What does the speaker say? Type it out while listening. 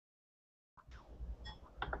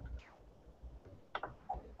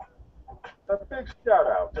A big shout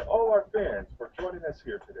out to all our fans for joining us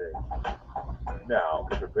here today. Now,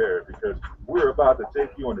 be prepared because we're about to take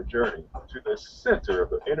you on a journey to the center of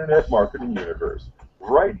the internet marketing universe,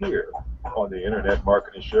 right here on the Internet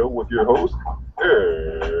Marketing Show with your host,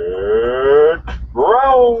 Ed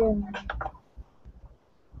Brown.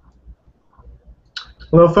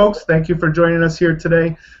 Hello, folks. Thank you for joining us here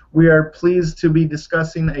today. We are pleased to be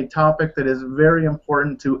discussing a topic that is very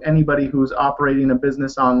important to anybody who's operating a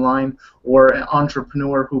business online or an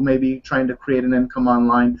entrepreneur who may be trying to create an income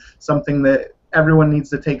online, something that everyone needs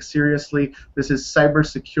to take seriously. This is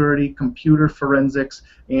cybersecurity, computer forensics,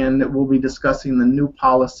 and we'll be discussing the new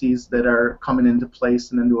policies that are coming into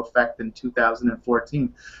place and into effect in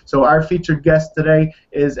 2014. So our featured guest today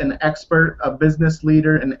is an expert, a business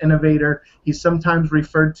leader, an innovator. He's sometimes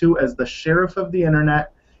referred to as the sheriff of the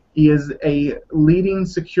internet. He is a leading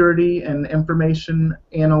security and information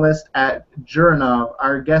analyst at Jurinov.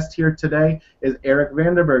 Our guest here today is Eric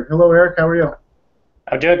Vanderburg. Hello, Eric. How are you?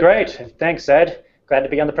 I'm doing great. Thanks, Ed. Glad to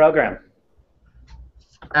be on the program.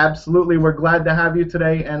 Absolutely. We're glad to have you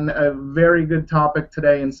today, and a very good topic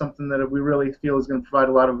today, and something that we really feel is going to provide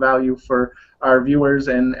a lot of value for our viewers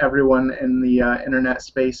and everyone in the internet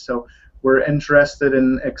space. So we're interested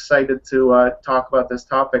and excited to talk about this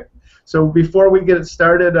topic. So before we get it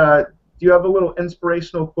started, do you have a little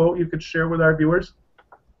inspirational quote you could share with our viewers?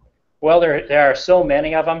 Well, there are so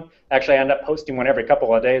many of them. Actually, I end up posting one every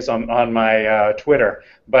couple of days on my Twitter.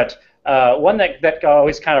 But one that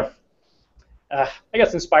always kind of, I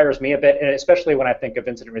guess, inspires me a bit, and especially when I think of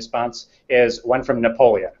incident response, is one from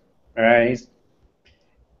Napoleon. All right? He's a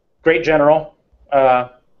great general.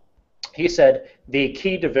 He said, the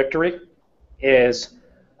key to victory is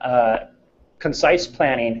concise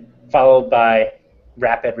planning followed by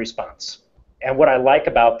rapid response. And what I like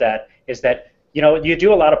about that is that you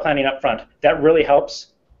do a lot of planning up front. That really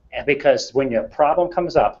helps, and because when a problem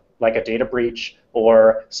comes up, like a data breach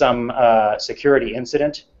or some security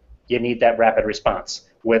incident, you need that rapid response.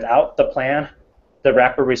 Without the plan, the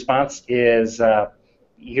rapid response is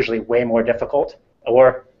usually way more difficult,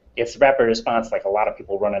 or it's rapid response like a lot of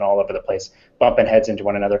people running all over the place, bumping heads into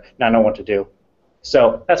one another, not knowing what to do.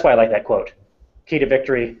 So that's why I like that quote. Key to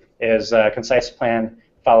victory is a concise plan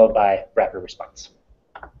followed by rapid response.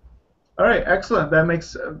 All right, excellent. That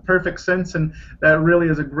makes perfect sense, and that really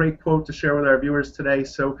is a great quote to share with our viewers today.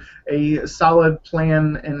 So a solid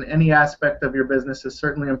plan in any aspect of your business is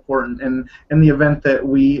certainly important, and in the event that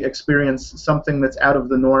we experience something that's out of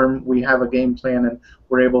the norm, we have a game plan and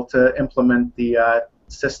we're able to implement the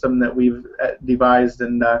system that we've devised,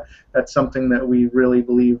 and that's something that we really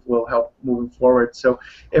believe will help moving forward. So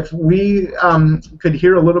if we could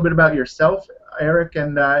hear a little bit about yourself, Eric,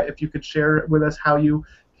 and if you could share with us how you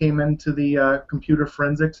came into the computer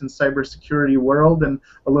forensics and cybersecurity world, and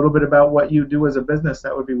a little bit about what you do as a business,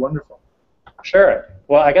 that would be wonderful. Sure.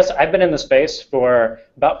 Well, I guess I've been in the space for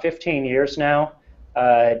about 15 years now.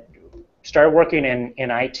 Started working in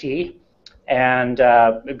IT, and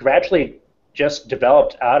gradually just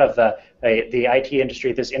developed out of the IT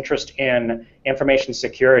industry this interest in information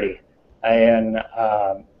security and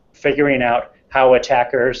figuring out how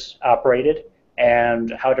attackers operated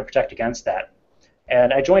and how to protect against that.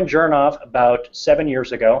 And I joined Jurinov about 7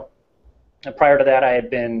 years ago. And prior to that, I had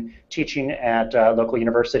been teaching at a local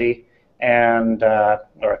university and or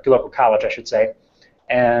a local college, I should say.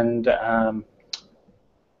 And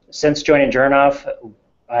since joining Jurinov,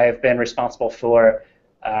 I've been responsible for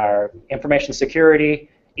our information security,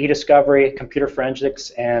 e-discovery, computer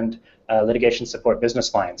forensics, and litigation support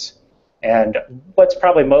business lines. And what's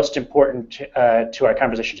probably most important to our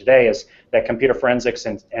conversation today is that computer forensics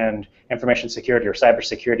and information security or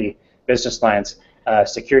cybersecurity business lines,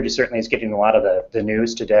 security certainly is getting a lot of the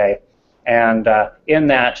news today. And in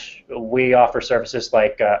that, we offer services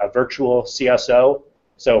like a virtual CSO.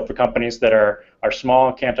 So for companies that are small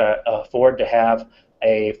and can't afford to have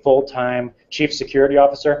a full-time chief security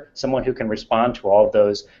officer, someone who can respond to all of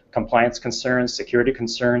those compliance concerns, security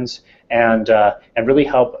concerns, and really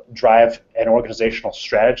help drive an organizational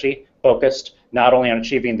strategy focused not only on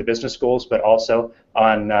achieving the business goals but also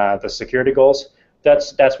on the security goals.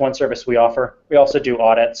 That's one service we offer. We also do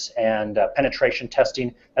audits and penetration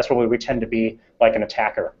testing. That's where we tend to be like an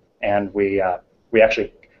attacker, and we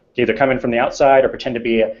actually either come in from the outside or pretend to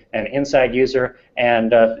be an inside user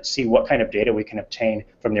and see what kind of data we can obtain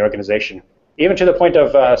from the organization. Even to the point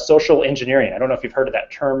of social engineering. I don't know if you've heard of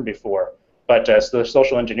that term before, but so the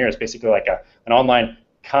social engineer is basically like an online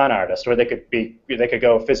con artist, where they could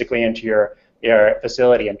go physically into your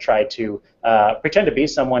facility and try to pretend to be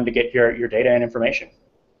someone to get your data and information.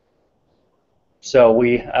 So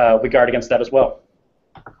we guard against that as well.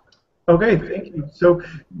 Okay, thank you. So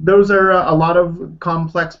those are a lot of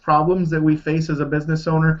complex problems that we face as a business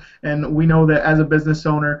owner, and we know that as a business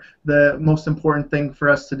owner, the most important thing for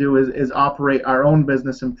us to do is operate our own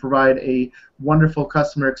business and provide a wonderful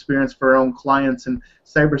customer experience for our own clients. And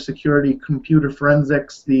cybersecurity, computer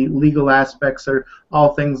forensics, the legal aspects are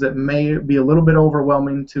all things that may be a little bit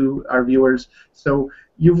overwhelming to our viewers. So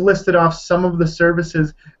you've listed off some of the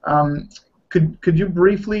services. Could you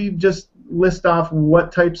briefly just list off what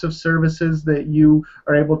types of services that you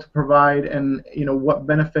are able to provide, and what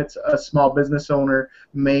benefits a small business owner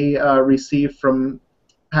may receive from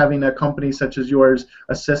having a company such as yours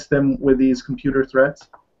assist them with these computer threats?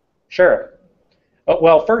 Sure.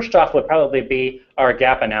 Well, first off would probably be our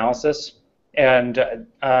gap analysis. And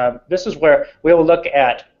this is where we will look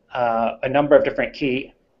at a number of different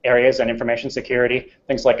key areas in information security,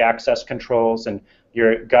 things like access controls and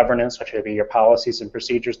your governance, which would be your policies and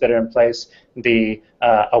procedures that are in place, the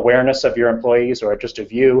awareness of your employees or just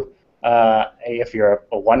of you if you're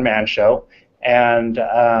a one-man show, and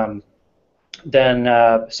then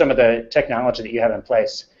some of the technology that you have in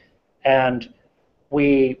place. And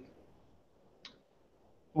we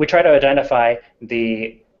try to identify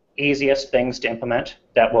the easiest things to implement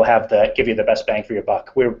that will give you the best bang for your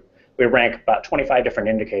buck. We rank about 25 different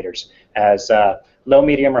indicators as low,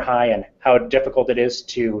 medium, or high, and how difficult it is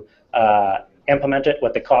to implement it,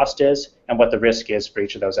 what the cost is, and what the risk is for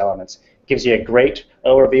each of those elements. It gives you a great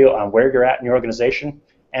overview on where you're at in your organization,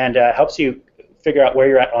 and helps you figure out where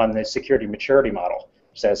you're at on the security maturity model.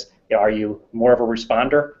 It says, are you more of a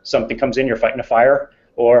responder? Something comes in, you're fighting a fire,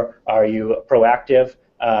 or are you proactive?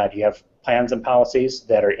 Do you have plans and policies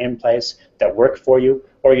that are in place that work for you,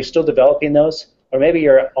 or are you still developing those? Or maybe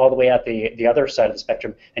you're all the way at the other side of the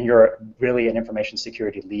spectrum and you're really an information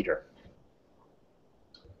security leader.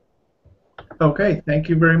 Okay, thank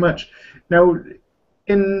you very much. Now,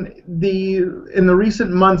 in the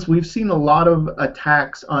recent months, we've seen a lot of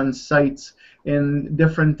attacks on sites in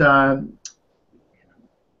different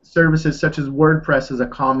services, such as WordPress is a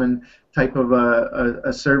common type of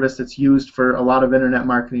a service that's used for a lot of internet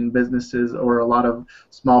marketing businesses or a lot of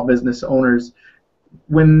small business owners.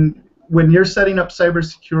 When you're setting up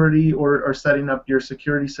cybersecurity or setting up your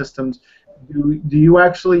security systems, do you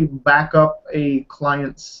actually back up a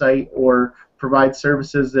client's site or provide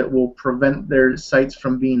services that will prevent their sites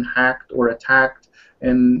from being hacked or attacked,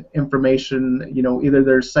 and information, either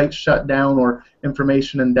their site shut down or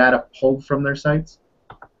information and data pulled from their sites?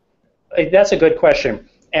 That's a good question.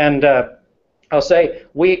 And I'll say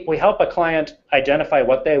we help a client identify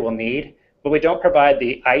what they will need, but we don't provide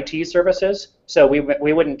the IT services. So we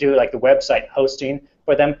wouldn't do like the website hosting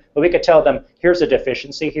for them, but we could tell them, here's a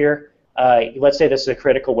deficiency here. Let's say this is a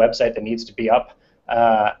critical website that needs to be up.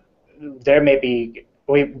 They may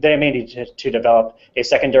need to develop a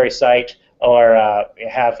secondary site or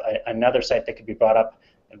have another site that could be brought up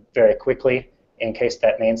very quickly in case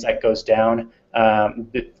that main site goes down.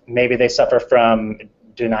 Maybe they suffer from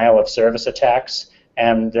denial of service attacks,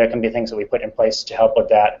 and there can be things that we put in place to help with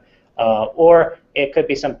that. Or it could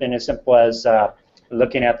be something as simple as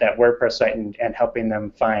looking at that WordPress site and helping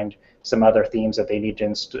them find some other themes that they need to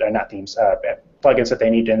install, not themes, plugins that they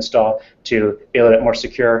need to install to be a little bit more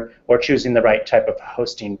secure, or choosing the right type of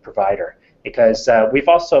hosting provider. Because we've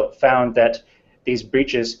also found that these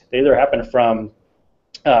breaches, they either happen from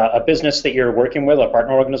a business that you're working with, a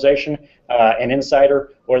partner organization, an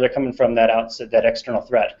insider, or they're coming from that external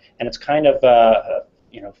threat. And it's kind of a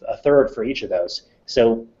third for each of those.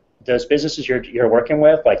 So those businesses you're working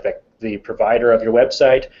with, like the provider of your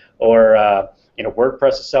website or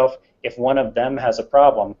WordPress itself, if one of them has a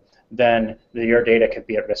problem, then your data could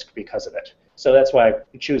be at risk because of it. So that's why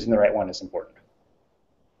choosing the right one is important.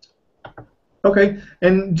 Okay,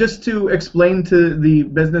 and just to explain to the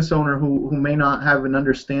business owner who may not have an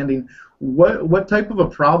understanding, what type of a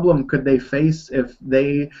problem could they face if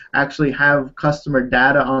they actually have customer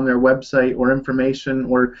data on their website or information,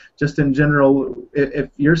 or just in general, if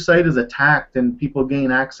your site is attacked and people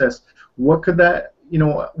gain access, what could that,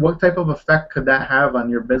 what type of effect could that have on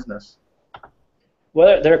your business?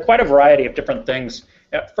 Well, there are quite a variety of different things.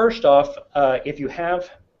 First off, if you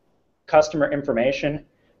have customer information,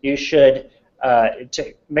 you should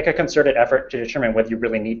make a concerted effort to determine whether you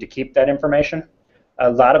really need to keep that information. A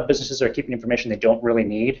lot of businesses are keeping information they don't really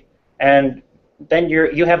need, and then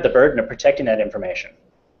you have the burden of protecting that information.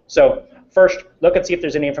 So first, look and see if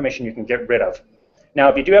there's any information you can get rid of. Now,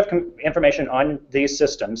 if you do have information on these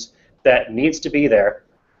systems that needs to be there,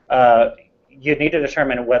 you need to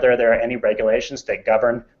determine whether there are any regulations that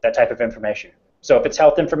govern that type of information. So if it's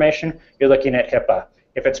health information, you're looking at HIPAA.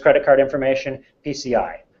 If it's credit card information,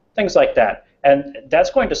 PCI, things like that. And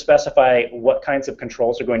that's going to specify what kinds of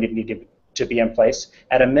controls are going to need to be in place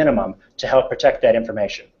at a minimum to help protect that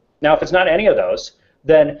information. Now, if it's not any of those,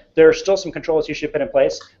 then there are still some controls you should put in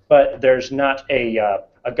place, but there's not a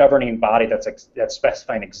governing body that's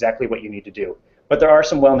specifying exactly what you need to do. But there are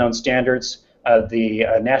some well-known standards. The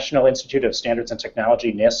National Institute of Standards and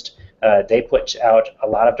Technology, NIST, they put out a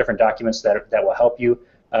lot of different documents that will help you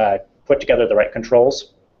put together the right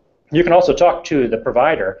controls. You can also talk to the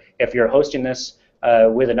provider. If you're hosting this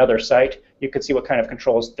with another site, you could see what kind of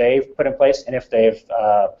controls they've put in place and if they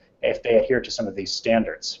adhere to some of these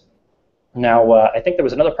standards. Now, I think there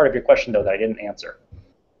was another part of your question, though, that I didn't answer.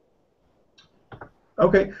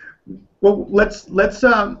 Okay. Well, let's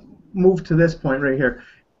move to this point right here.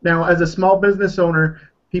 Now, as a small business owner,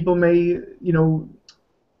 people may,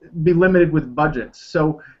 be limited with budgets.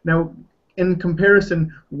 So now, in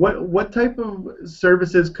comparison, what type of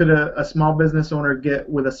services could a small business owner get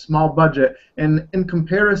with a small budget? And in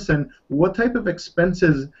comparison, what type of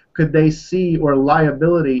expenses could they see or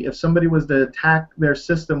liability if somebody was to attack their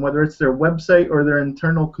system, whether it's their website or their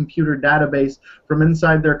internal computer database from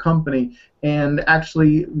inside their company, and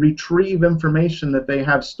actually retrieve information that they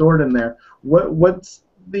have stored in there? What's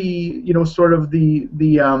the sort of the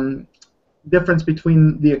difference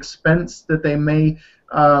between the expense that they may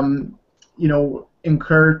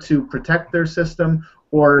incur to protect their system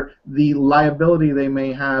or the liability they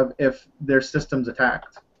may have if their system's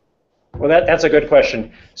attacked? Well, that's a good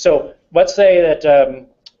question. So let's say that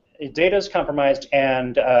data is compromised,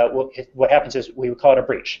 and what happens is we would call it a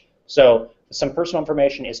breach. So some personal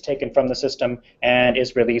information is taken from the system and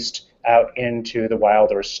is released out into the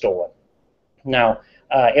wild or is stolen. Now,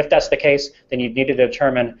 if that's the case, then you need to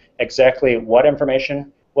determine exactly what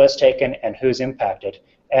information was taken and who's impacted.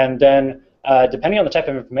 And then, depending on the type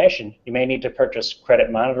of information, you may need to purchase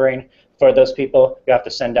credit monitoring for those people. You have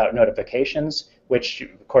to send out notifications, which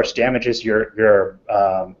of course damages your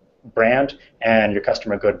brand and your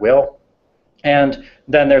customer goodwill. And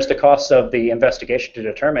then there's the cost of the investigation to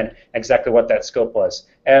determine exactly what that scope was.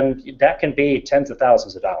 And that can be tens of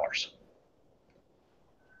thousands of dollars.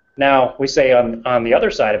 Now, we say on the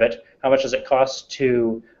other side of it, how much does it cost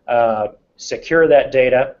to secure that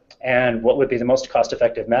data, and what would be the most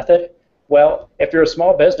cost-effective method? Well, if you're a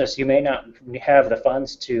small business, you may not have the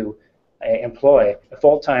funds to employ a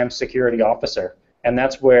full-time security officer, and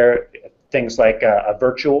that's where things like a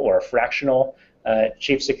virtual or a fractional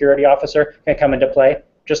chief security officer can come into play.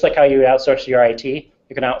 Just like how you outsource your IT,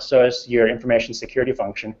 you can outsource your information security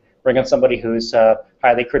function, bring in somebody who's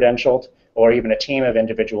highly credentialed, or even a team of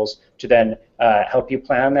individuals to then help you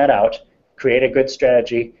plan that out, create a good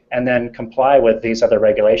strategy, and then comply with these other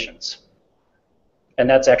regulations. And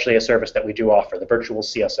that's actually a service that we do offer, the virtual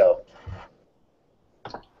CSO.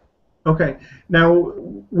 Okay, now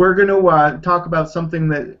we're going to talk about something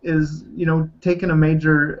that is, taking a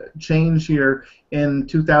major change here in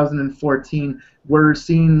 2014. We're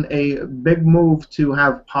seeing a big move to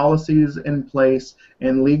have policies in place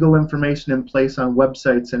and legal information in place on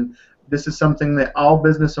websites, and this is something that all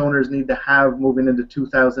business owners need to have moving into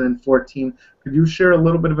 2014. Could you share a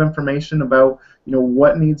little bit of information about,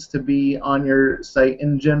 what needs to be on your site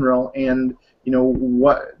in general, and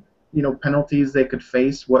what penalties they could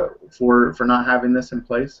face for not having this in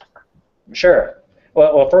place? Sure.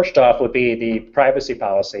 Well, first off would be the privacy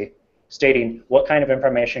policy, stating what kind of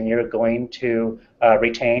information you're going to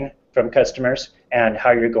retain from customers and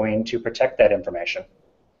how you're going to protect that information.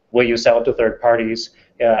 Will you sell it to third parties?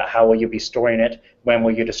 How will you be storing it? When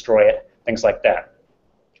will you destroy it? Things like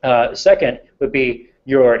that. Second would be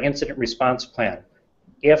your incident response plan.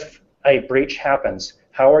 If a breach happens,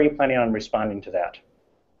 how are you planning on responding to that?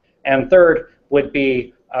 And third would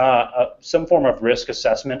be some form of risk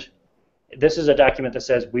assessment. This is a document that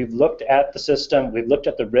says we've looked at the system, we've looked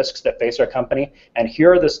at the risks that face our company, and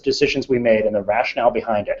here are the decisions we made and the rationale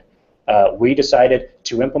behind it. We decided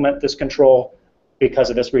to implement this control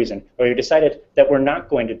because of this reason, or we decided that we're not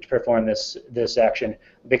going to perform this action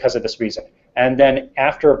because of this reason. And then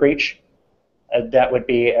after a breach, that would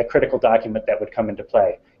be a critical document that would come into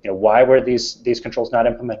play. Why were these controls not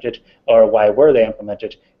implemented, or why were they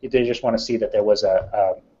implemented? They just want to see that there was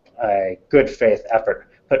a good faith effort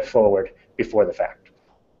put forward before the fact.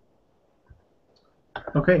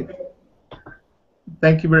 Okay.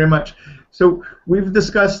 Thank you very much. So we've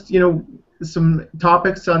discussed, some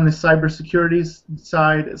topics on the cybersecurity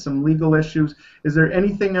side, some legal issues. Is there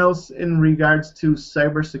anything else in regards to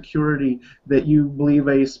cybersecurity that you believe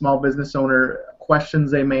a small business owner, questions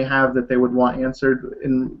they may have that they would want answered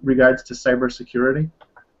in regards to cybersecurity?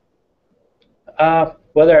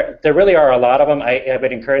 Well, there really are a lot of them. I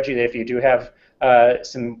would encourage you that if you do have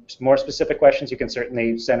some more specific questions, you can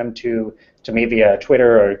certainly send them to me via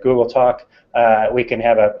Twitter or Google Talk. We can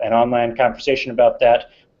have an online conversation about that.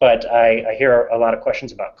 But I hear a lot of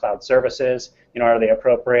questions about cloud services. Are they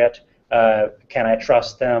appropriate? Can I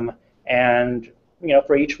trust them? And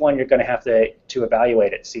for each one, you're going to have to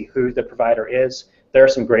evaluate it, see who the provider is. There are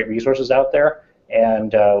some great resources out there,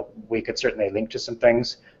 and we could certainly link to some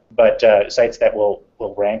things. But sites that will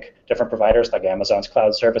rank different providers like Amazon's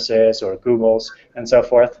cloud services or Google's and so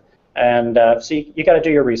forth. And so you got to do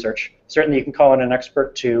your research. Certainly you can call in an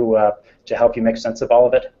expert to help you make sense of all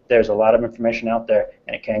of it. There's a lot of information out there,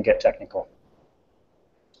 and it can get technical.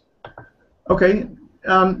 Okay,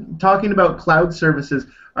 talking about cloud services,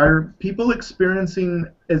 are people experiencing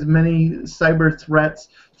as many cyber threats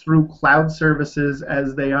through cloud services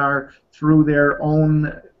as they are through their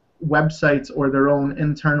own websites or their own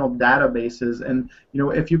internal databases? And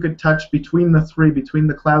if you could touch between the three, between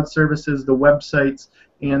the cloud services, the websites,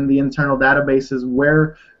 and the internal databases,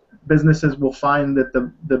 where businesses will find that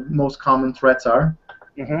the most common threats are?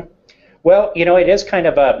 Mm-hmm. Well, it is kind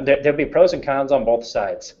of there'll be pros and cons on both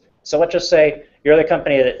sides. So let's just say you're the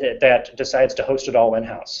company that decides to host it all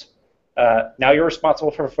in-house. Now you're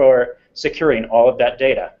responsible for securing all of that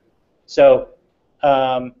data. So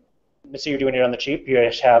let's say you're doing it on the cheap. You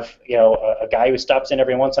just have a guy who stops in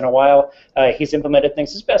every once in a while. He's implemented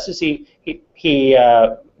things as best as he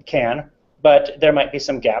can, but there might be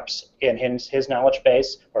some gaps in his knowledge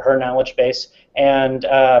base or her knowledge base, and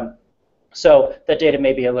so that data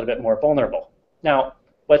may be a little bit more vulnerable. Now,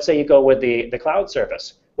 let's say you go with the cloud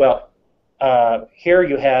service. Well, here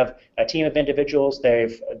you have a team of individuals.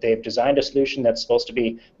 They've designed a solution that's supposed to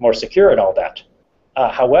be more secure and all that.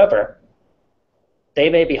 However, they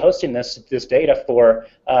may be hosting this data for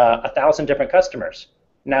 1,000 different customers.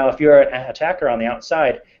 Now, if you're an attacker on the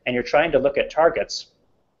outside and you're trying to look at targets,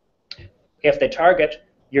 if they target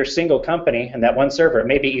your single company and that one server, it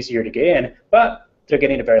may be easier to get in, but they're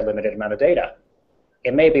getting a very limited amount of data.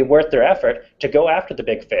 It may be worth their effort to go after the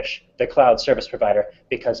big fish, the cloud service provider,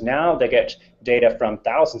 because now they get data from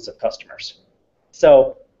thousands of customers.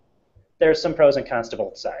 So there's some pros and cons to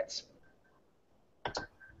both sides.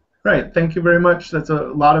 Right, thank you very much. That's a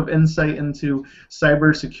lot of insight into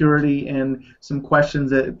cybersecurity and some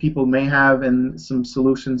questions that people may have and some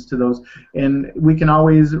solutions to those. And we can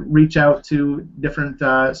always reach out to different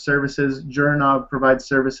services. Jurnav provides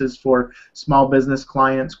services for small business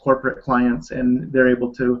clients, corporate clients, and they're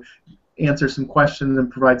able to answer some questions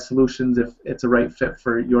and provide solutions if it's a right fit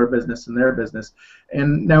for your business and their business.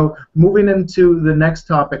 And now moving into the next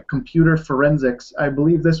topic, computer forensics, I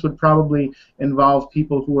believe this would probably involve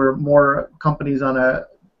people who are more companies on a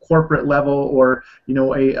corporate level or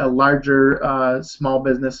a larger small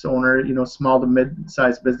business owner, small to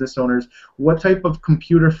mid-sized business owners. What type of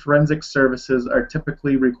computer forensic services are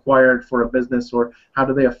typically required for a business, or how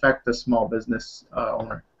do they affect the small business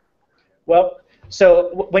owner? Well,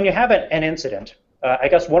 so when you have an incident, I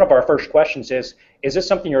guess one of our first questions is this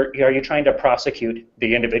something are you trying to prosecute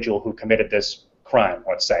the individual who committed this crime,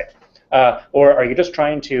 let's say? Or are you just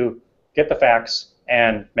trying to get the facts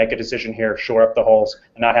and make a decision here, shore up the holes,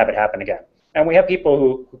 and not have it happen again? And we have people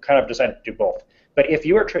who kind of decide to do both. But if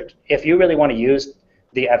you really want to use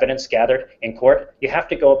the evidence gathered in court, you have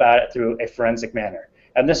to go about it through a forensic manner.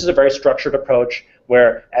 And this is a very structured approach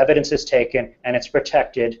where evidence is taken and it's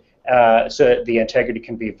protected so that the integrity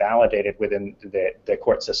can be validated within the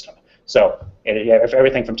court system. So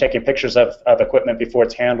everything from taking pictures of equipment before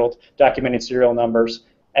it's handled, documenting serial numbers.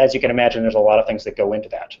 As you can imagine, there's a lot of things that go into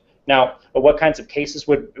that. Now, what kinds of cases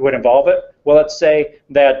would involve it? Well, let's say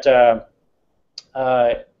that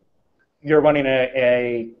you're running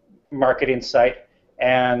a marketing site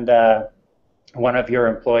and one of your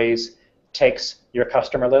employees takes your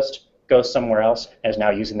customer list, goes somewhere else, and is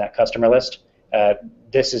now using that customer list.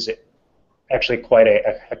 This is actually quite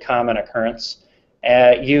a common occurrence.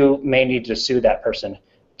 You may need to sue that person,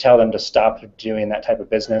 tell them to stop doing that type of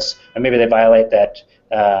business, and maybe they violate that,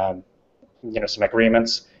 some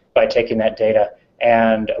agreements by taking that data.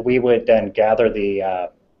 And we would then gather the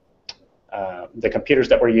computers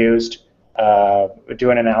that were used,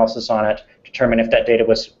 do an analysis on it, determine if that data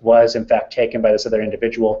was in fact taken by this other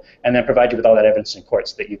individual, and then provide you with all that evidence in court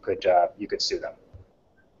so that you could sue them.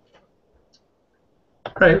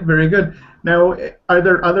 Right, very good. Now, are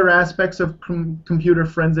there other aspects of computer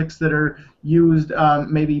forensics that are used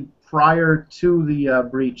maybe prior to the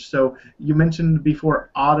breach? So you mentioned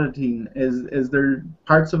before auditing. Is there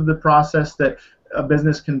parts of the process that a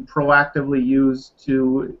business can proactively use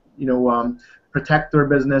to protect their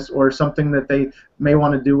business, or something that they may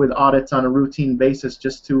want to do with audits on a routine basis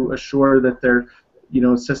just to assure that their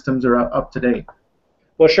systems are up to date?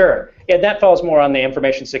 Well, sure. Yeah, that falls more on the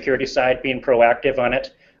information security side, being proactive on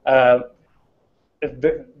it.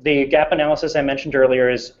 The gap analysis I mentioned earlier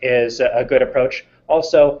is a good approach.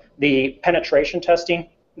 Also, the penetration testing,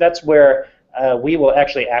 that's where we will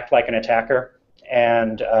actually act like an attacker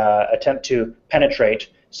and attempt to penetrate,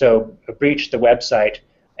 so breach the website,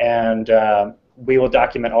 and we will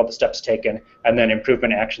document all the steps taken and then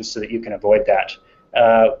improvement actions so that you can avoid that.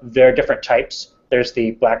 There are different types. There's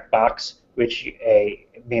the black box, which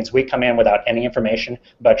means we come in without any information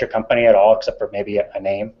about your company at all, except for maybe a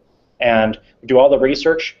name, and do all the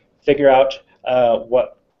research, figure out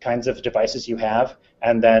what kinds of devices you have,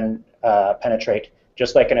 and then penetrate,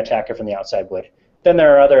 just like an attacker from the outside would. Then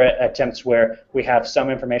there are other attempts where we have some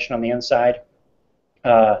information on the inside,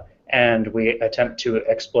 and we attempt to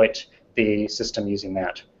exploit the system using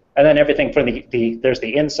that. And then everything from there's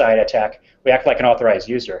the inside attack. We act like an authorized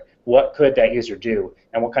user. What could that user do,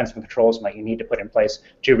 and what kinds of controls might you need to put in place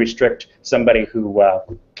to restrict somebody who,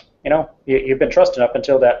 you've been trusted up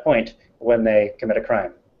until that point when they commit a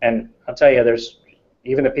crime. And I'll tell you, there's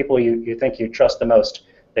even the people you think you trust the most,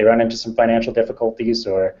 they run into some financial difficulties,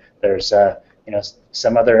 or there's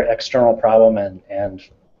some other external problem, and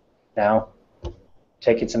now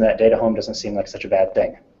taking some of that data home doesn't seem like such a bad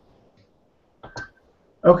thing.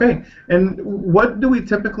 Okay, and what do we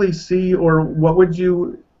typically see, or what would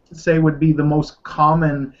you say would be the most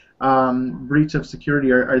common breach of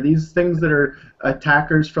security? Are these things that are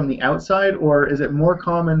attackers from the outside, or is it more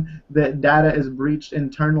common that data is breached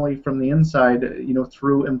internally from the inside,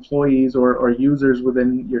 through employees or users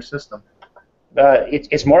within your system?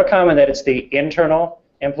 It's more common that it's the internal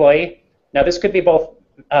employee. Now, this could be both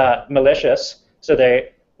malicious, so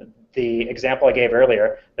the example I gave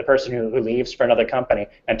earlier, the person who leaves for another company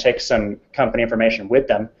and takes some company information with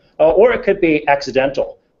them, or it could be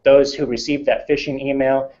accidental. Those who received that phishing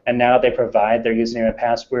email and now they provide their username and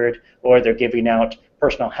password, or they're giving out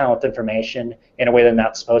personal health information in a way they're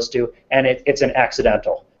not supposed to, and it's an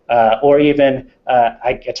accidental. Or even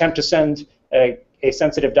I attempt to send a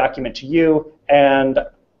sensitive document to you, and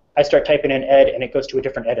I start typing in Ed, and it goes to a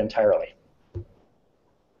different Ed entirely.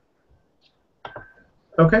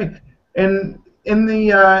 Okay, and in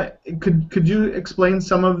the could you explain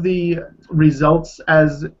some of the results,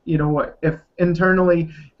 as if internally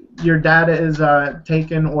your data is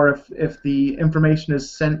taken, or if the information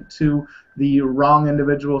is sent to the wrong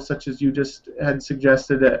individual, such as you just had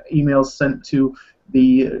suggested, emails sent to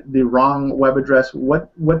the wrong web address,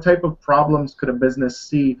 what type of problems could a business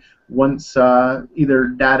see once either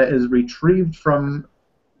data is retrieved from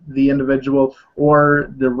the individual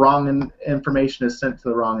or the wrong information is sent to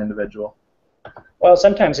the wrong individual? Well,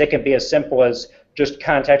 sometimes it can be as simple as just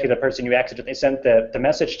contacting the person you accidentally sent the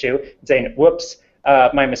message to and saying, whoops,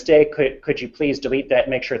 my mistake, could you please delete that and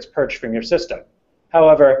make sure it's purged from your system?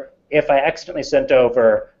 However, if I accidentally sent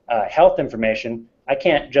over health information, I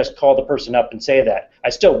can't just call the person up and say that. I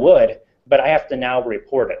still would, but I have to now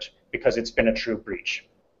report it because it's been a true breach.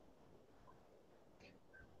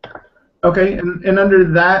 Okay, and under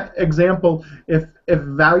that example, if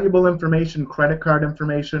valuable information, credit card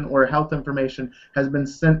information or health information, has been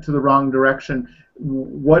sent to the wrong direction,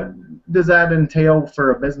 what does that entail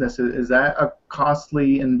for a business? Is that a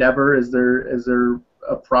costly endeavor? Is there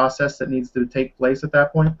a process that needs to take place at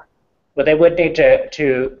that point? Well, they would need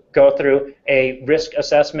to go through a risk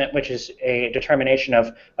assessment, which is a determination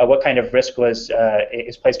of what kind of risk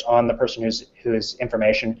is placed on the person whose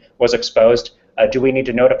information was exposed. Do we need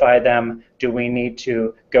to notify them? Do we need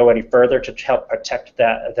to go any further to help protect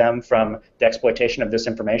them from the exploitation of this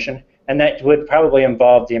information? And that would probably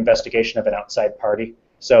involve the investigation of an outside party.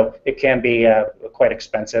 So it can be quite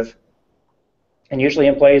expensive. And usually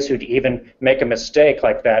employees who even make a mistake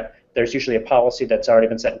like that, there's usually a policy that's already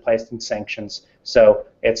been set in place and sanctions. So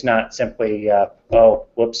it's not simply, oh,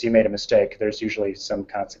 whoops, you made a mistake. There's usually some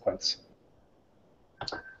consequence.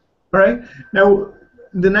 All right. Now,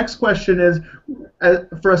 the next question is,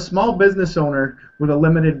 for a small business owner with a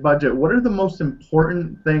limited budget, what are the most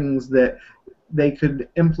important things that they could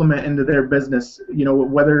implement into their business?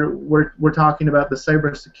 Whether we're talking about the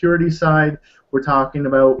cybersecurity side, we're talking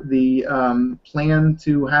about the plan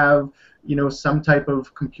to have some type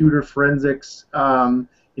of computer forensics,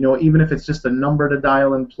 even if it's just a number to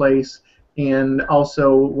dial in place, and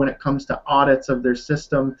also when it comes to audits of their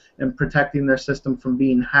system and protecting their system from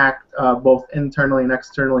being hacked, both internally and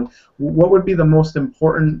externally, what would be the most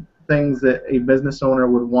important things that a business owner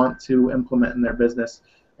would want to implement in their business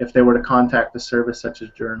if they were to contact a service such as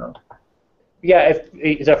Journo? Yeah,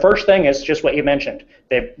 if the first thing is just what you mentioned,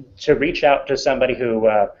 to reach out to somebody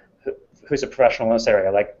who's a professional in this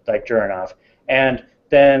area, like Jurinov, and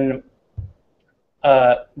then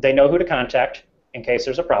they know who to contact in case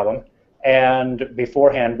there's a problem, and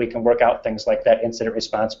beforehand we can work out things like that incident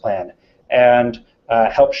response plan and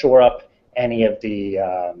help shore up any of the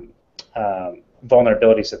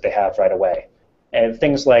vulnerabilities that they have right away. And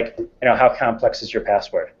things like, how complex is your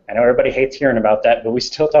password? I know everybody hates hearing about that, but we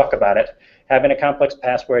still talk about it. Having a complex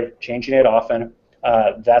password, changing it often,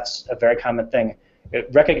 that's a very common thing.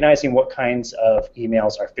 Recognizing what kinds of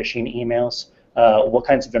emails are phishing emails, what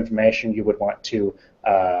kinds of information you would want to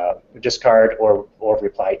discard or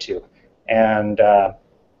reply to. And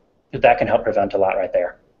that can help prevent a lot right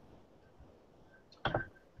there.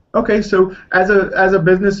 Okay, so as a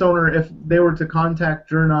business owner, if they were to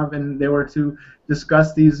contact Jurinov and they were to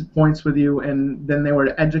discuss these points with you, and then they were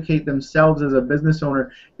to educate themselves as a business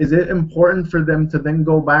owner, is it important for them to then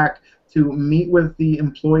go back to meet with the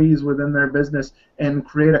employees within their business and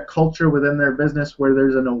create a culture within their business where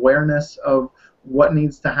there's an awareness of what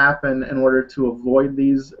needs to happen in order to avoid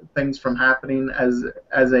these things from happening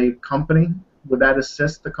as a company? Would that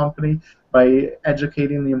assist the company by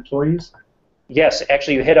educating the employees? Yes,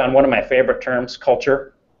 actually you hit on one of my favorite terms,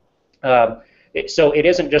 culture. So it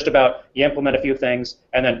isn't just about you implement a few things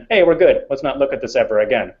and then, hey, we're good, let's not look at this ever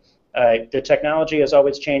again. The technology is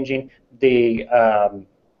always changing, the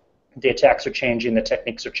attacks are changing, the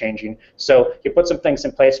techniques are changing. So you put some things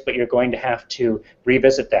in place, but you're going to have to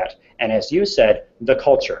revisit that. And as you said, the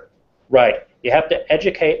culture. Right, you have to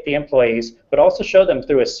educate the employees, but also show them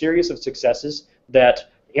through a series of successes that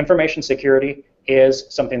information security is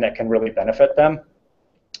something that can really benefit them,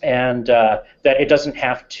 and that it doesn't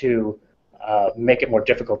have to make it more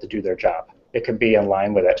difficult to do their job. It can be in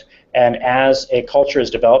line with it. And as a culture is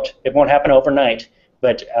developed, it won't happen overnight,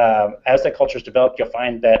 but as that culture is developed, you'll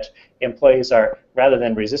find that employees are, rather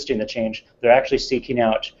than resisting the change, they're actually seeking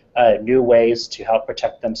out new ways to help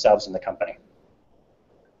protect themselves and the company.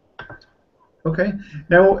 Okay.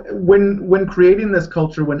 Now, when creating this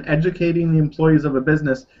culture, when educating the employees of a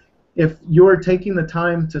business, if you're taking the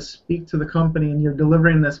time to speak to the company and you're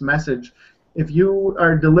delivering this message, if you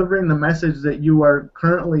are delivering the message that you are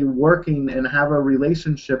currently working and have a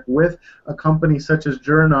relationship with a company such as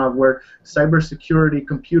Jurinov, where cybersecurity,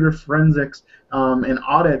 computer forensics, and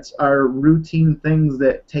audits are routine things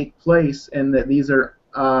that take place, and that these are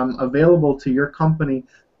available to your company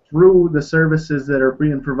through the services that are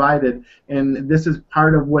being provided, and this is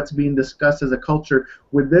part of what's being discussed as a culture,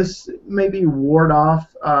 would this maybe ward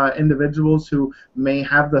off individuals who may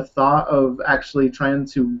have the thought of actually trying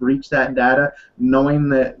to breach that data, knowing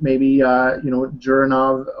that maybe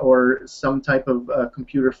Jurinov or some type of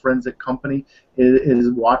computer forensic company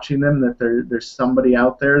is watching them, that there's somebody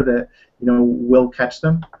out there that will catch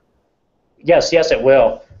them? Yes, it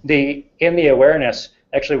will. In the awareness,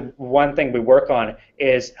 actually, one thing we work on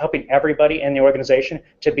is helping everybody in the organization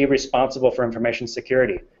to be responsible for information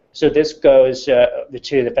security. So this goes to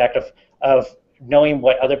the fact of knowing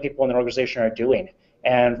what other people in the organization are doing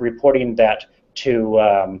and reporting that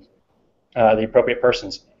to the appropriate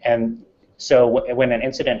persons. And so when an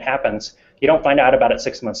incident happens, you don't find out about it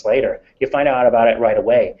 6 months later. You find out about it right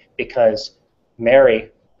away, because Mary,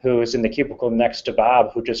 who's in the cubicle next to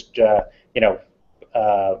Bob, who just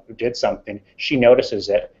did something, she notices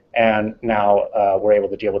it, and now we're able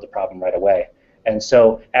to deal with the problem right away. And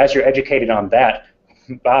so as you're educated on that,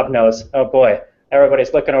 Bob knows, oh boy,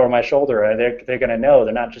 everybody's looking over my shoulder. They're going to know.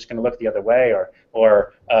 They're not just going to look the other way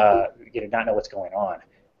or not know what's going on.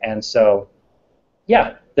 And so,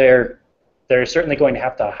 yeah, they're certainly going to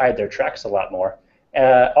have to hide their tracks a lot more.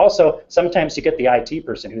 Also, sometimes you get the IT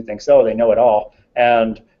person who thinks, oh, they know it all,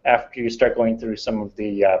 and after you start going through some of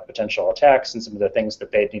the potential attacks and some of the things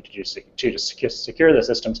that they need to do to secure the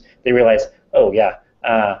systems, they realize, oh yeah,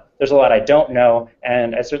 there's a lot I don't know,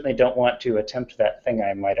 and I certainly don't want to attempt that thing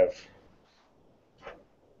I might have.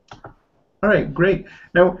 All right, great.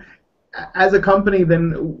 Now, as a company,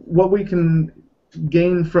 then what we can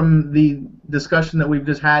gain from the discussion that we've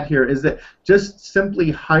just had here is that just simply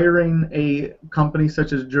hiring a company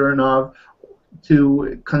such as Jurinov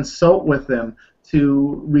to consult with them,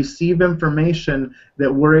 to receive information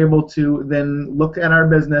that we're able to then look at our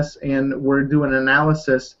business, and we're doing an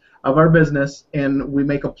analysis of our business, and we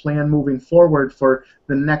make a plan moving forward for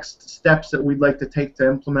the next steps that we'd like to take to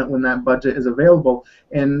implement when that budget is available,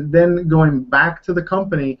 and then going back to the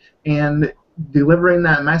company and delivering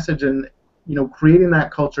that message and creating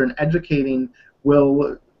that culture and educating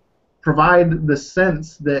will provide the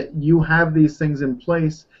sense that you have these things in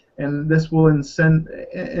place, and this will in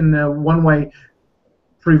one way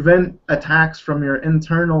prevent attacks from your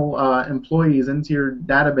internal employees into your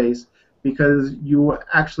database, because you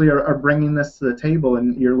actually are bringing this to the table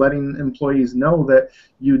and you're letting employees know that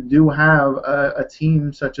you do have a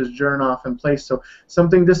team such as Jurnoff in place. So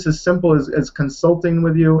something just as simple as consulting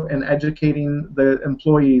with you and educating the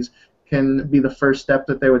employees can be the first step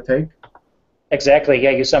that they would take. Exactly.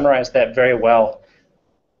 Yeah, you summarized that very well.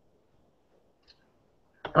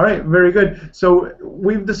 All right, very good. So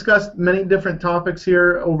we've discussed many different topics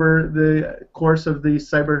here over the course of the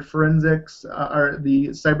cyber forensics, or the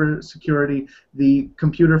cyber security, the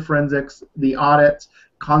computer forensics, the audits,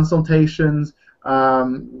 consultations,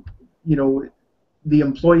 you know, the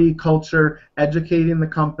employee culture, educating the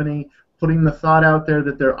company, putting the thought out there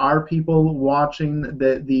that there are people watching,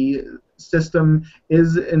 that the system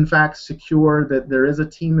is in fact secure, that there is a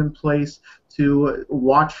team in place to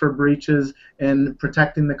watch for breaches, and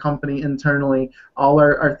protecting the company internally. All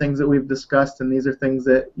are things that we've discussed, and these are things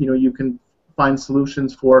that you can find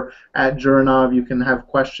solutions for at Jurinov. You can have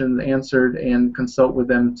questions answered and consult with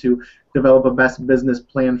them to develop a best business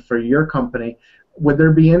plan for your company. Would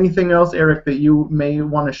there be anything else, Eric, that you may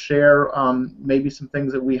want to share? Maybe some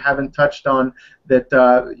things that we haven't touched on that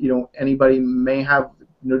anybody may have,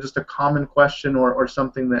 just a common question or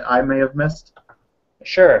something that I may have missed?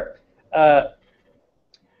 Sure.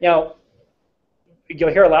 You'll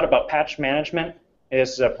hear a lot about patch management.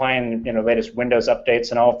 Is applying latest Windows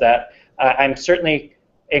updates and all of that. I'm certainly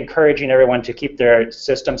encouraging everyone to keep their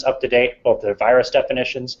systems up to date, both their virus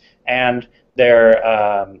definitions and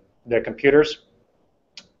their computers.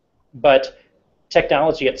 But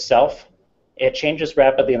technology itself, it changes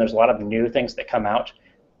rapidly, and there's a lot of new things that come out.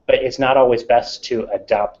 But it's not always best to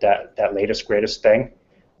adopt that latest, greatest thing,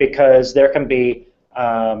 because there can be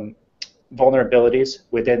vulnerabilities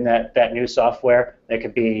within that new software. There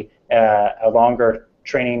could be a longer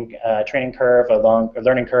training curve, a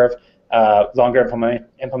learning curve, longer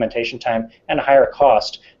implementation time, and a higher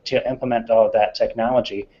cost to implement all of that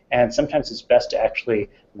technology. And sometimes it's best to actually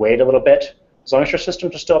wait a little bit. As long as your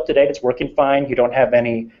systems are still up to date, it's working fine, you don't have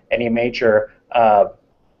any major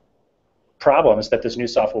problems that this new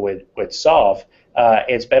software would solve,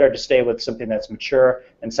 it's better to stay with something that's mature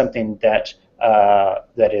and something that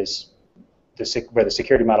is where the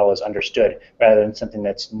security model is understood, rather than something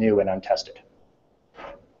that's new and untested.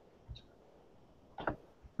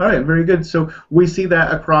 All right, very good. So we see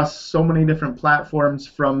that across so many different platforms,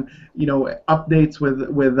 from updates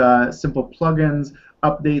with simple plugins,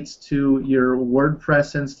 updates to your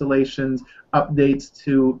WordPress installations, updates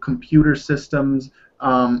to computer systems,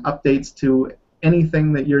 updates to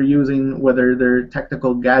anything that you're using, whether they're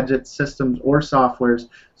technical gadgets, systems, or softwares.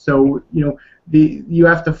 So you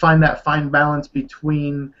have to find that fine balance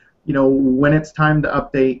between when it's time to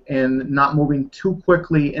update and not moving too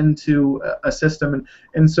quickly into a system.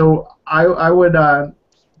 And so I would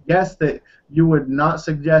guess that you would not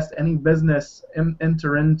suggest any business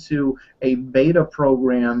enter into a beta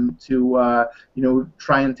program to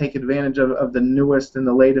try and take advantage of the newest and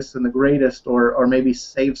the latest and the greatest, or maybe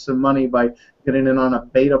save some money by getting in on a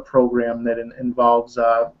beta program that involves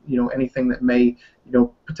anything that may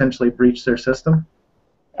potentially breach their system.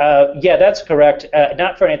 Yeah, that's correct.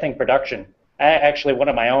 Not for anything production. Actually, one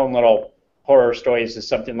of my own little horror stories is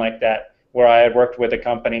something like that, where I had worked with a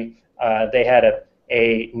company. They had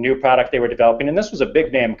a new product they were developing, and this was a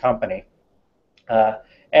big name company.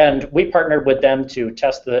 And we partnered with them to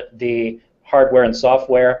test the hardware and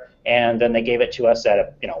software, and then they gave it to us at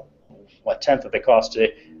a tenth of the cost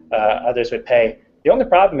others would pay. The only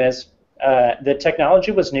problem is the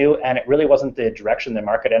technology was new, and it really wasn't the direction the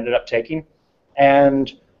market ended up taking.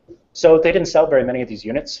 And so they didn't sell very many of these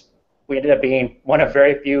units. We ended up being one of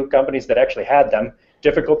very few companies that actually had them,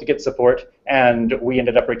 difficult to get support, and we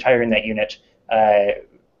ended up retiring that unit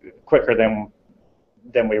quicker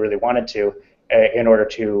than we really wanted to, in order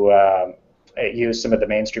to use some of the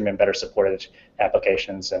mainstream and better supported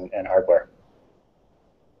applications and hardware.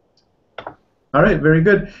 All right, very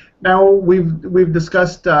good. Now we've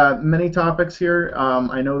discussed many topics here.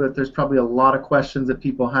 I know that there's probably a lot of questions that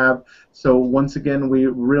people have. So once again, we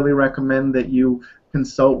really recommend that you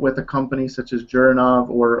consult with a company such as Jurinov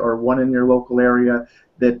or one in your local area,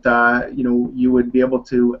 that you would be able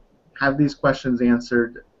to have these questions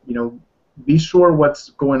answered. Be sure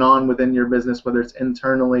what's going on within your business, whether it's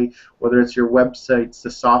internally, whether it's your websites, the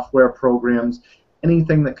software programs,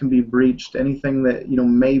 anything that can be breached, anything that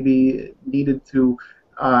may be needed to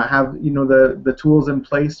have the tools in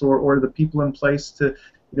place or the people in place to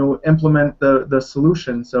implement the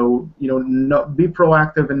solution. So be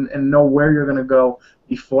proactive and know where you're going to go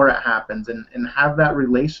before it happens, and have that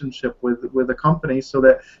relationship with the company, so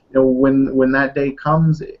that when that day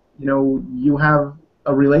comes, you have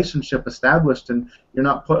a relationship established, and you're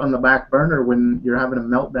not put on the back burner when you're having a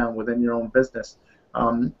meltdown within your own business.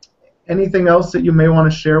 Anything else that you may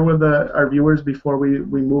want to share with our viewers before we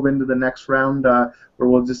move into the next round, where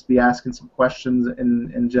we'll just be asking some questions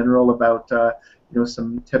in general about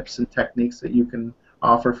some tips and techniques that you can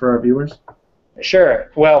offer for our viewers?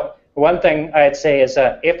 Sure. Well, one thing I'd say is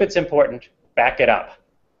if it's important, back it up.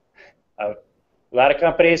 A lot of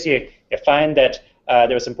companies, you find that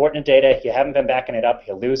there's important data, you haven't been backing it up,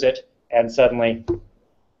 you lose it, and suddenly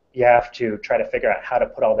you have to try to figure out how to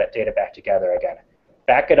put all that data back together again.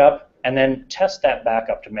 Back it up, and then test that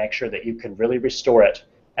backup to make sure that you can really restore it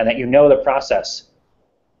and that you know the process.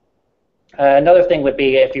 Another thing would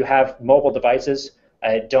be if you have mobile devices,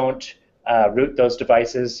 don't root those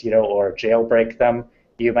devices, or jailbreak them.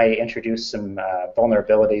 You may introduce some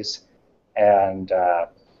vulnerabilities and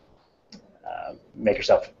make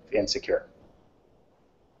yourself insecure.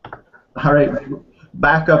 All right.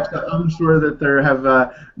 Backups. I'm sure that there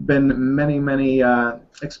have been many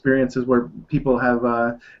experiences where people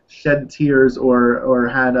have shed tears or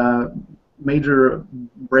had major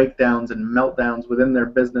breakdowns and meltdowns within their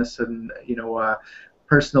business and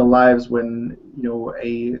personal lives when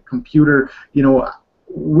a computer,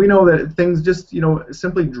 we know that things just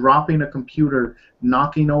simply dropping a computer,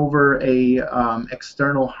 knocking over a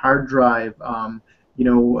external hard drive,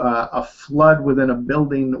 a flood within a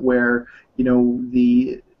building where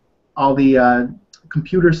all the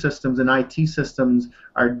computer systems and IT systems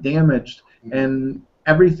are damaged, and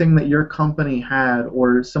everything that your company had,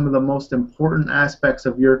 or some of the most important aspects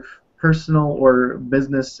of your personal or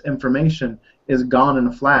business information, is gone in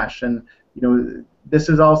a flash. And this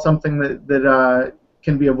is all something that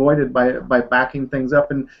can be avoided by backing things up.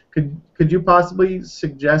 And could you possibly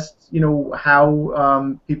suggest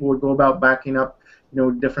how people would go about backing up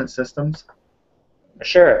different systems?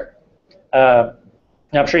 Sure.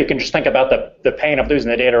 I'm sure you can just think about the pain of losing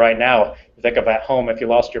the data right now. You think of at home if you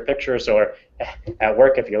lost your pictures, or at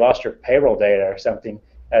work if you lost your payroll data or something.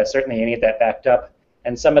 Certainly you need that backed up.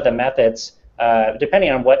 And some of the methods,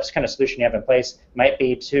 depending on what kind of solution you have in place, might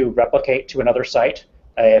be to replicate to another site.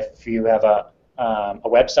 If you have a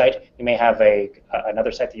website, you may have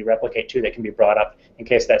another site that you replicate to that can be brought up in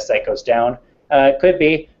case that site goes down. It could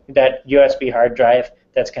be that USB hard drive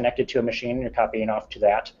that's connected to a machine, you're copying off to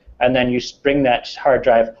that, and then you bring that hard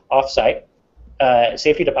drive off-site.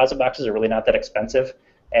 Safety deposit boxes are really not that expensive,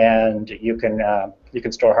 and you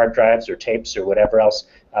can store hard drives or tapes or whatever else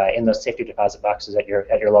in those safety deposit boxes at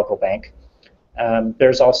your local bank.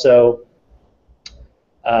 There's also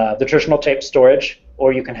the traditional tape storage,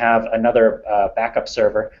 or you can have another backup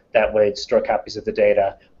server that would store copies of the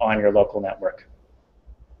data on your local network.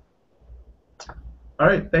 All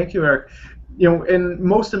right, thank you, Eric. And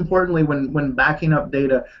most importantly, when backing up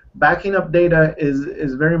data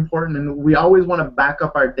is very important, and we always want to back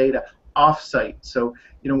up our data off-site. So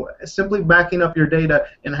simply backing up your data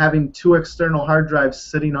and having 2 external hard drives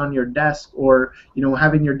sitting on your desk, or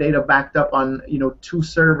having your data backed up on 2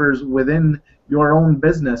 servers within your own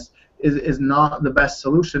business is not the best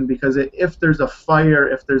solution, because if there's a fire,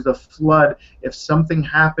 if there's a flood, if something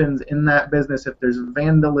happens in that business, if there's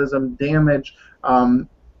vandalism, damage,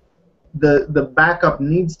 the backup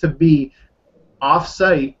needs to be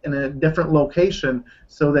off-site in a different location,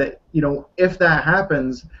 so that if that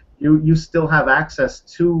happens, you still have access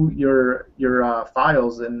to your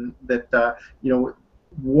files, and that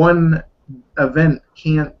one event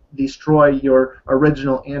can't destroy your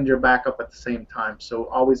original and your backup at the same time. So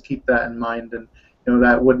always keep that in mind, and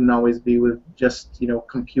that wouldn't always be with just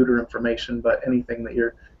computer information, but anything that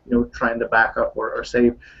you're trying to back up or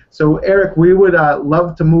save. So Eric, we would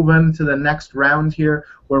love to move into the next round here,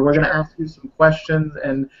 where we're going to ask you some questions.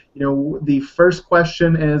 And the first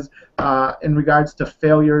question is in regards to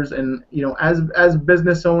failures, and as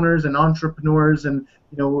business owners and entrepreneurs and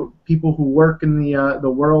people who work in the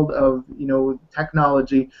world of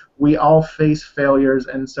technology, we all face failures.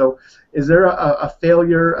 And so is there a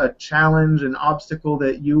failure, a challenge, an obstacle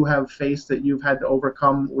that you have faced that you've had to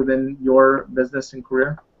overcome within your business and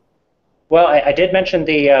career? Well, I did mention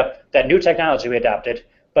that new technology we adopted,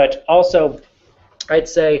 but also I'd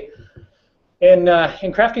say in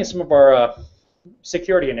crafting some of our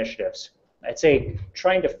security initiatives, I'd say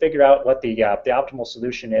trying to figure out what the optimal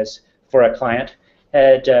solution is for a client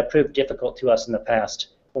had proved difficult to us in the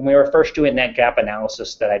past. When we were first doing that gap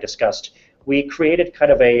analysis that I discussed, we created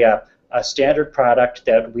kind of a standard product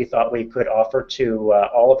that we thought we could offer to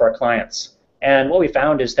all of our clients. And what we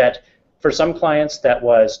found is that for some clients that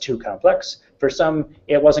was too complex, for some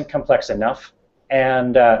it wasn't complex enough,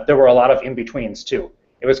 and there were a lot of in-betweens too.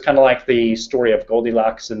 It was kind of like the story of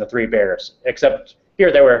Goldilocks and the Three Bears, except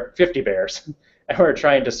here there were 50 bears, and we were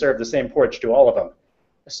trying to serve the same porridge to all of them.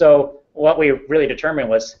 So what we really determined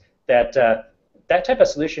was that that type of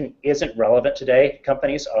solution isn't relevant today.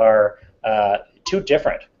 Companies are too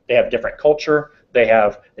different. They have different culture, they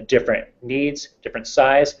have different needs, different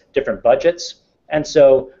size, different budgets, and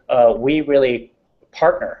so we really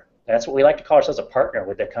partner. That's what we like to call ourselves, a partner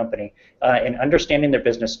with the company in understanding their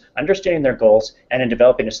business, understanding their goals, and in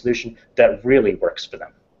developing a solution that really works for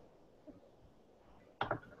them.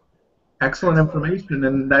 Excellent information,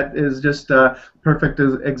 and that is just a perfect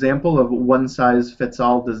example of one size fits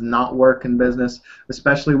all does not work in business,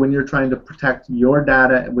 especially when you're trying to protect your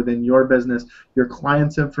data within your business, your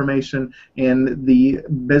client's information, and the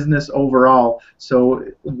business overall. So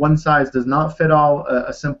one size does not fit all.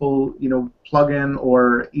 A simple, plug-in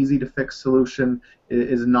or easy-to-fix solution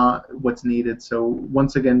is not what's needed. So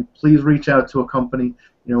once again, please reach out to a company,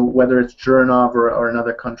 whether it's Jurinov or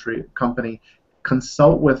another company.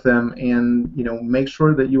 Consult with them and make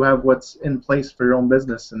sure that you have what's in place for your own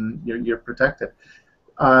business and you're protected.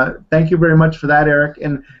 Thank you very much for that, Eric.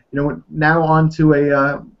 And now on to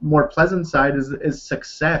a more pleasant side is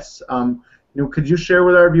success. Could you share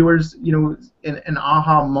with our viewers an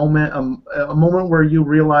aha moment, a moment where you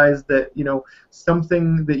realized that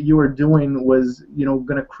something that you were doing was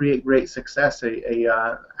going to create great success,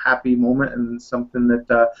 a happy moment, and something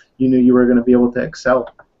that you knew you were going to be able to excel?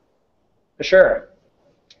 Sure.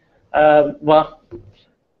 Well,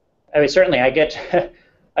 I mean, certainly, I get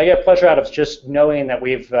I get pleasure out of just knowing that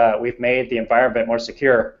we've made the environment more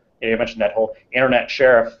secure. You mentioned that whole internet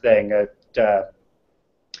sheriff thing.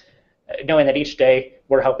 Knowing that each day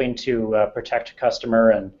we're helping to protect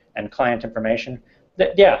customer and client information.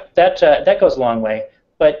 That goes a long way.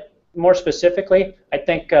 But more specifically, I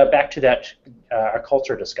think back to that our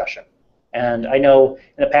culture discussion. And I know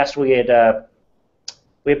in the past we've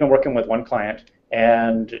been working with one client,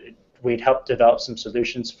 and we'd helped develop some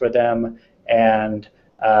solutions for them, and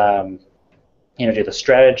do the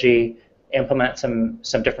strategy, implement some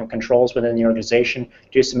different controls within the organization,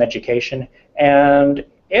 do some education, and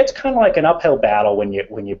it's kind of like an uphill battle when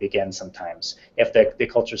you begin sometimes if the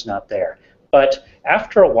culture's not there. But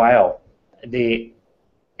after a while, the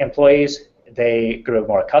employees, they grew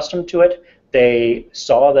more accustomed to it. They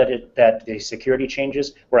saw that the security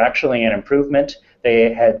changes were actually an improvement.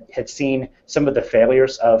 They had seen some of the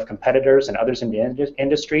failures of competitors and others in the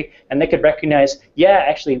industry, and they could recognize, yeah,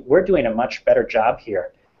 actually, we're doing a much better job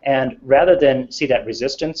here. And rather than see that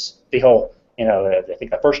resistance, the whole, I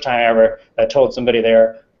think the first time I ever told somebody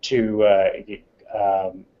there to, I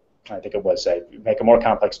think it was make a more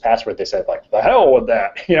complex password, they said, like, the hell with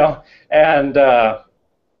that, And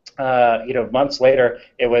months later,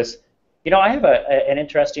 it was, I have an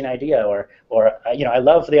interesting idea, or I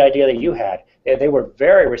love the idea that you had. They were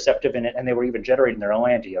very receptive in it, and they were even generating their own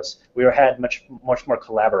ideas. We had much more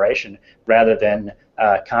collaboration rather than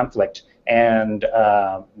conflict, and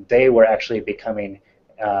they were actually becoming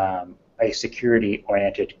a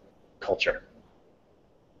security-oriented culture.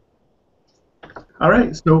 All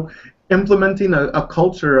right, so implementing a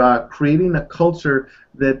culture, creating a culture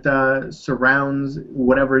that surrounds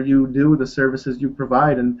whatever you do, the services you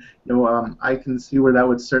provide, and I can see where that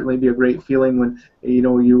would certainly be a great feeling when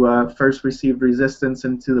you first received resistance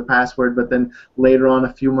into the password, but then later on,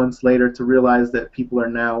 a few months later, to realize that people are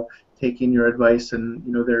now taking your advice and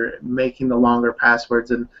they're making the longer passwords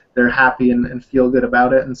and they're happy and feel good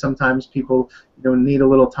about it. And sometimes people need a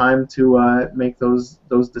little time to make those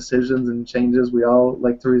decisions and changes. We all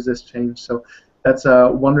like to resist change, so that's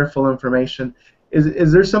wonderful information.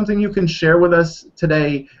 Is there something you can share with us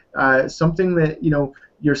today, something that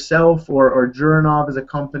yourself or Jurinov as a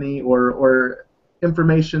company, or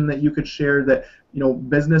information that you could share that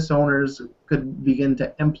business owners could begin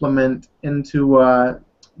to implement into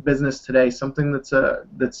business today, something that's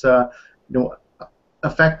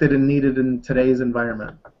affected and needed in today's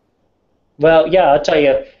environment? Well, yeah, I'll tell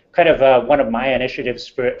you, kind of one of my initiatives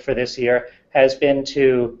for this year has been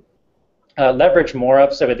to leverage more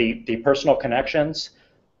of some of the personal connections.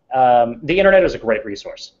 The internet is a great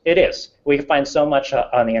resource. It is. We can find so much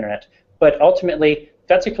on the internet, but ultimately,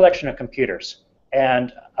 that's a collection of computers,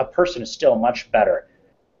 and a person is still much better.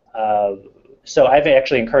 So I've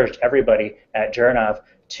actually encouraged everybody at Jurinov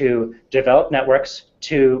to develop networks,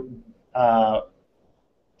 to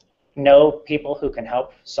know people who can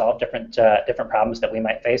help solve different problems that we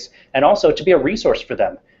might face, and also to be a resource for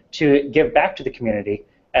them, to give back to the community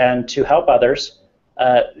and to help others.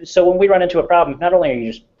 So when we run into a problem, not only are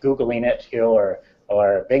you just Googling it, or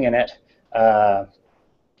Binging it,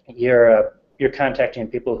 you're contacting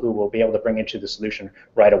people who will be able to bring you to the solution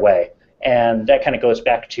right away. And that kind of goes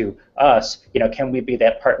back to us. Can we be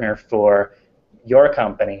that partner for your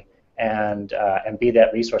company and be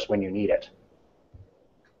that resource when you need it?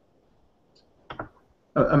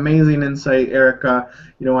 Amazing insight, Eric.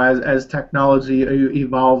 As technology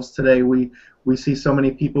evolves today, we see so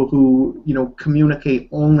many people who communicate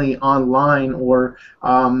only online, or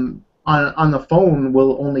on the phone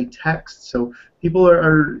will only text. So people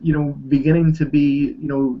are beginning to be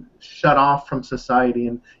shut off from society,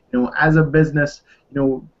 and as a business,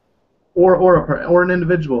 or an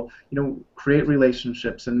individual, create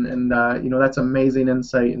relationships, and that's amazing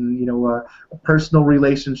insight. And personal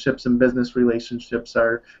relationships and business relationships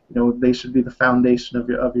are, they should be the foundation of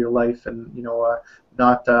your life, and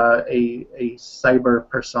not a cyber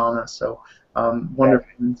persona. So wonderful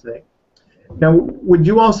insight. Now, would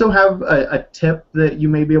you also have a tip that you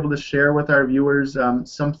may be able to share with our viewers?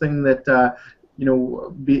 Something that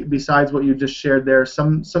besides what you just shared there,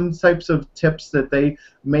 some types of tips that they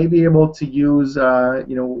may be able to use,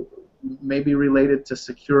 maybe related to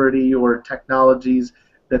security or technologies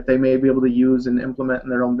that they may be able to use and implement in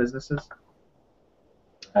their own businesses?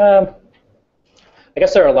 I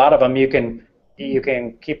guess there are a lot of them. You can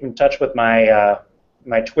keep in touch with my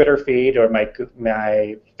my Twitter feed or my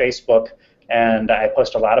Facebook, and I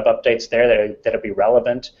post a lot of updates there that'll be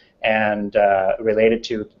relevant and related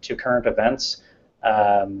to current events.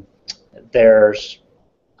 There's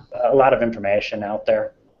a lot of information out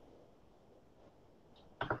there.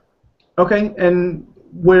 Okay, and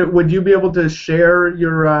would you be able to share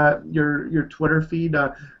your Twitter feed,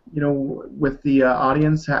 with the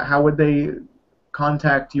audience? How would they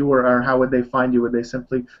contact you, or how would they find you? Would they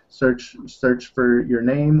simply search for your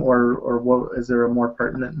name, or what, is there a more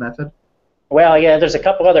pertinent method? Well, yeah, there's a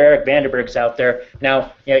couple other Eric Vanderburgs out there.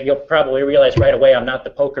 Now, you'll probably realize right away I'm not the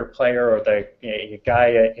poker player or the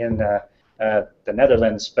guy in the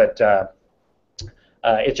Netherlands, but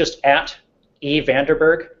it's just at E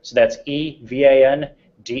Vanderburg. So that's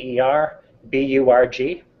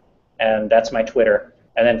EVANDERBURG, and that's my Twitter.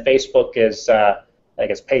 And then Facebook is, I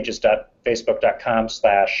guess,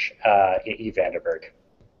 pages.facebook.com/EVanderburg.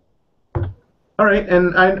 All right,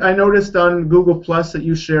 and I noticed on Google Plus that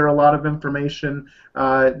you share a lot of information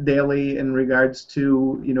daily in regards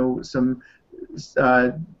to some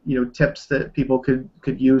tips that people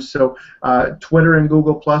could use. So Twitter and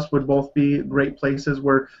Google Plus would both be great places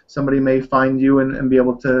where somebody may find you and be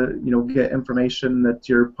able to get information that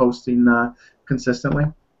you're posting consistently.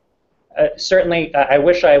 Certainly, I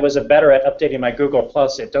wish I was better at updating my Google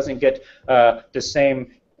Plus. It doesn't get the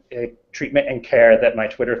same treatment and care that my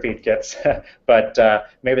Twitter feed gets, but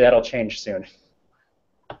maybe that'll change soon.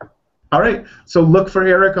 All right, so look for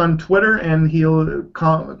Eric on Twitter, and he'll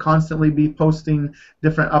constantly be posting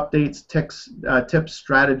different updates, tips,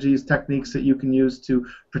 strategies, techniques that you can use to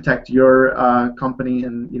protect your company,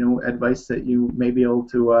 and advice that you may be able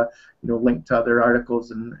to link to other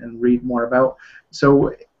articles and read more about.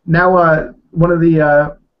 So now one of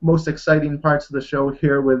the most exciting parts of the show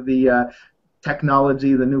here with the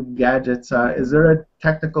technology, the new gadgets. Is there a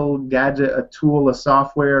technical gadget, a tool, a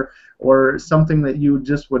software, or something that you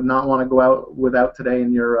just would not want to go out without today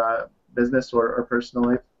in your business or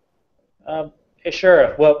personal life?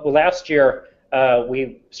 Sure. Well, last year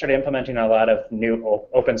we started implementing a lot of new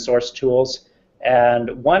open source tools,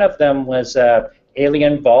 and one of them was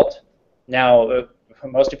Alien Vault. Now,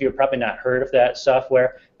 most of you have probably not heard of that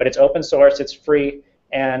software, but it's open source, it's free,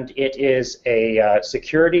 and it is a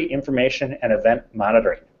security information and event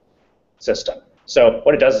monitoring system. So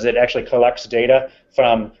what it does is it actually collects data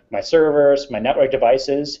from my servers, my network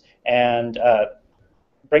devices, and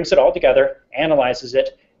brings it all together, analyzes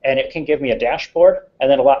it, and it can give me a dashboard and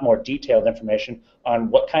then a lot more detailed information on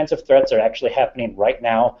what kinds of threats are actually happening right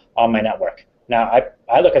now on my network. Now,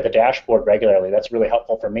 I look at the dashboard regularly. That's really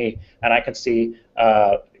helpful for me, and I can see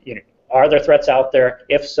are there threats out there?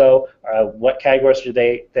 If so, what categories do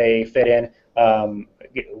they fit in?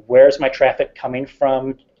 Where's my traffic coming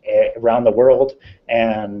from around the world?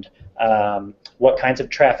 And what kinds of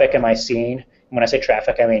traffic am I seeing? When I say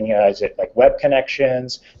traffic, I mean, is it like web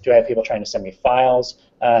connections? Do I have people trying to send me files?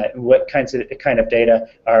 What kind of data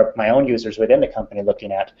are my own users within the company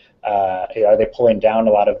looking at? Are they pulling down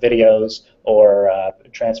a lot of videos or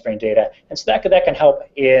transferring data? And so that can help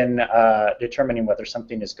in determining whether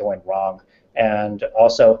something is going wrong, and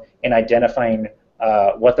also in identifying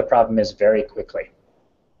what the problem is very quickly.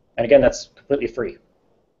 And again, that's completely free.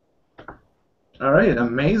 All right,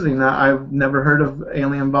 amazing. I've never heard of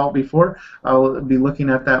Alien Vault before. I'll be looking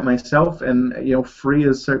at that myself, and free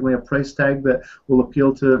is certainly a price tag that will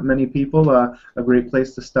appeal to many people. A great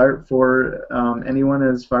place to start for anyone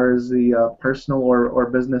as far as the personal or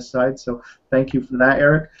business side. So thank you for that,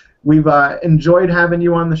 Eric. We've enjoyed having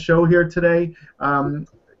you on the show here today.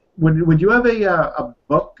 Would you have a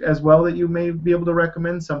book as well that you may be able to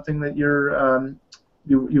recommend? Something that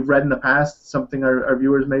you've read in the past, something our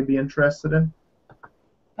viewers may be interested in?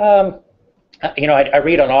 I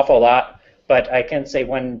read an awful lot, but I can say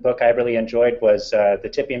one book I really enjoyed was The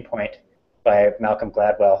Tipping Point by Malcolm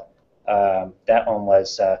Gladwell. That one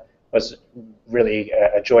was really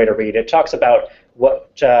a joy to read. It talks about what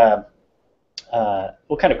kind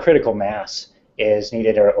of critical mass is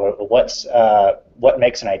needed, or what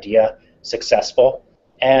makes an idea successful.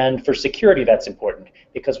 And for security, that's important,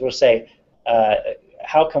 because we'll say,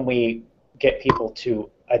 how can we get people to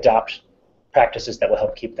adopt practices that will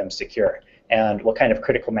help keep them secure, and what kind of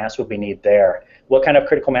critical mass would we need there? What kind of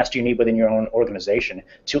critical mass do you need within your own organization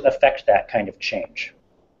to affect that kind of change?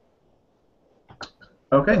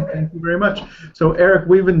 Okay, thank you very much. So Eric,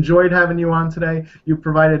 we've enjoyed having you on today. You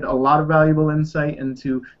provided a lot of valuable insight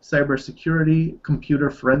into cybersecurity, computer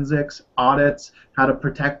forensics, audits, how to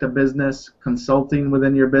protect a business, consulting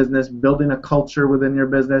within your business, building a culture within your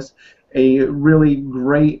business. A really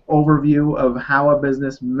great overview of how a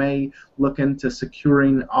business may look into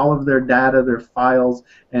securing all of their data, their files,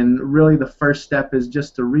 and really the first step is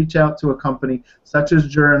just to reach out to a company such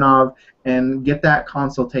as Jurinov and get that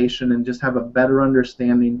consultation and just have a better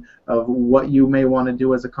understanding of what you may want to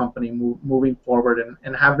do as a company moving forward,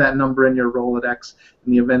 and have that number in your Rolodex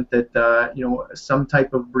in the event that some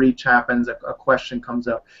type of breach happens, a question comes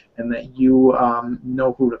up, and that you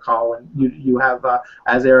know who to call, and you have,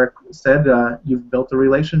 as Eric said, you've built a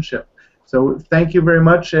relationship. So thank you very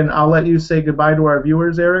much, and I'll let you say goodbye to our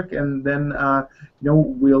viewers, Eric, and then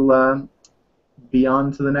we'll be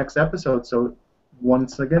on to the next episode. So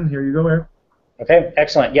once again, here you go, Eric. Okay,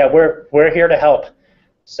 excellent. Yeah, we're here to help.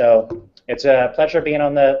 So it's a pleasure being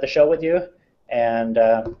on the show with you, and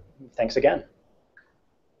thanks again.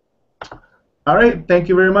 All right, thank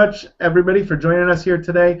you very much, everybody, for joining us here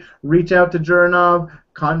today. Reach out to Jurinov,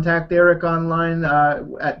 contact Eric online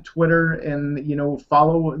at Twitter, and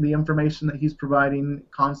follow the information that he's providing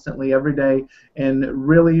constantly every day, and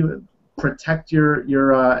really protect your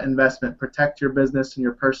investment, protect your business and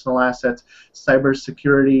your personal assets.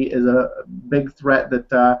 Cybersecurity is a big threat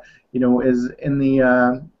that is in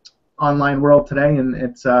the online world today, and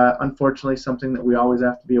it's unfortunately something that we always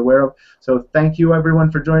have to be aware of. So thank you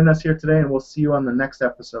everyone for joining us here today, and we'll see you on the next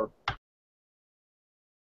episode.